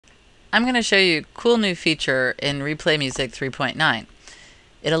I'm going to show you a cool new feature in Replay Music 3.9.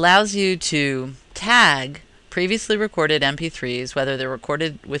 It allows you to tag previously recorded MP3s, whether they're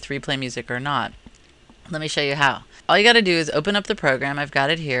recorded with Replay Music or not. Let me show you how. All you got to do is open up the program. I've got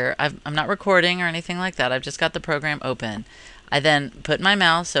it here. I'm not recording or anything like that. I've just got the program open. I then put my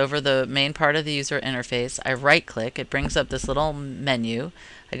mouse over the main part of the user interface. I right click. It brings up this little menu.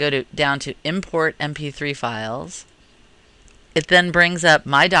 I go down to Import MP3 Files. It then brings up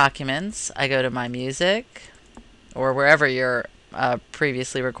my documents. I go to my music, or wherever your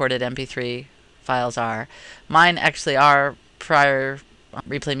previously recorded MP3 files are. Mine actually are prior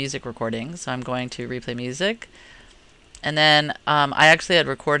Replay Music recordings, so I'm going to Replay Music. And then I actually had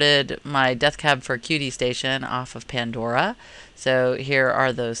recorded my Death Cab for Cutie station off of Pandora. So here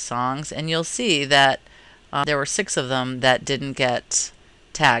are those songs, and you'll see that there were 6 of them that didn't get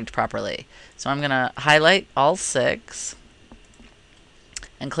tagged properly. So I'm going to highlight all 6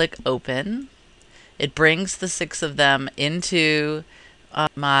 and click Open. It brings the 6 of them into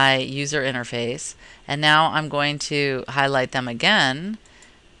my user interface, and now I'm going to highlight them again,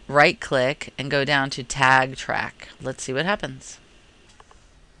 right click, and go down to Tag Track. Let's see what happens.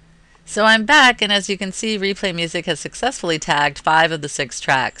 So I'm back, and as you can see, Replay Music has successfully tagged 5 of the 6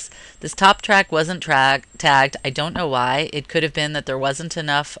 tracks. This top track wasn't tagged. I don't know why. It could have been that there wasn't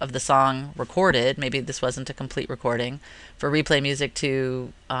enough of the song recorded. Maybe this wasn't a complete recording for Replay Music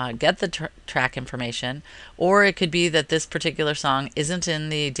to get the track information. Or it could be that this particular song isn't in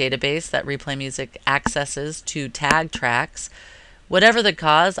the database that Replay Music accesses to tag tracks. Whatever the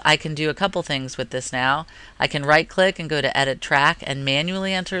cause, I can do a couple things with this now. I can right click and go to Edit Track and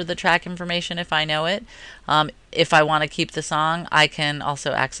manually enter the track information if I know it. If I want to keep the song, I can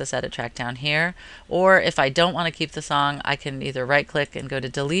also access Edit Track down here. Or if I don't want to keep the song, I can either right click and go to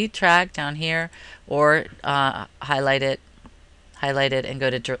Delete Track down here, or highlight it and go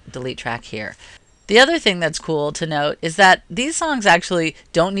to Delete Track here. The other thing that's cool to note is that these songs actually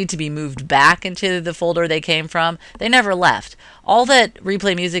don't need to be moved back into the folder they came from. They never left. All that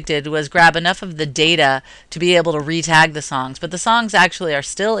Replay Music did was grab enough of the data to be able to re-tag the songs, but the songs actually are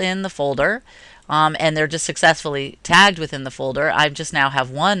still in the folder, and they're just successfully tagged within the folder. I just now have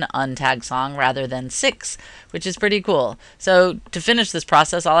 1 untagged song rather than 6, which is pretty cool. So to finish this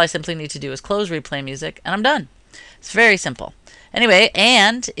process, all I simply need to do is close Replay Music, and I'm done. It's very simple. Anyway,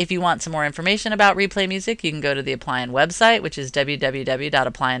 and if you want some more information about Replay Music, you can go to the Applyan website, which is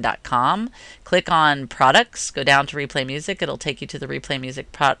www.applyan.com. Click on Products, go down to Replay Music. It'll take you to the Replay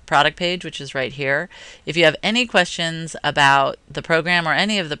Music product page, which is right here. If you have any questions about the program or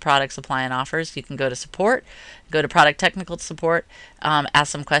any of the products Applyan offers, you can go to Support, go to Product Technical Support,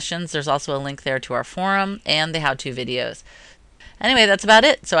 ask some questions. There's also a link there to our forum and the how-to videos. Anyway, that's about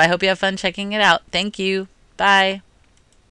it. So I hope you have fun checking it out. Thank you. Bye.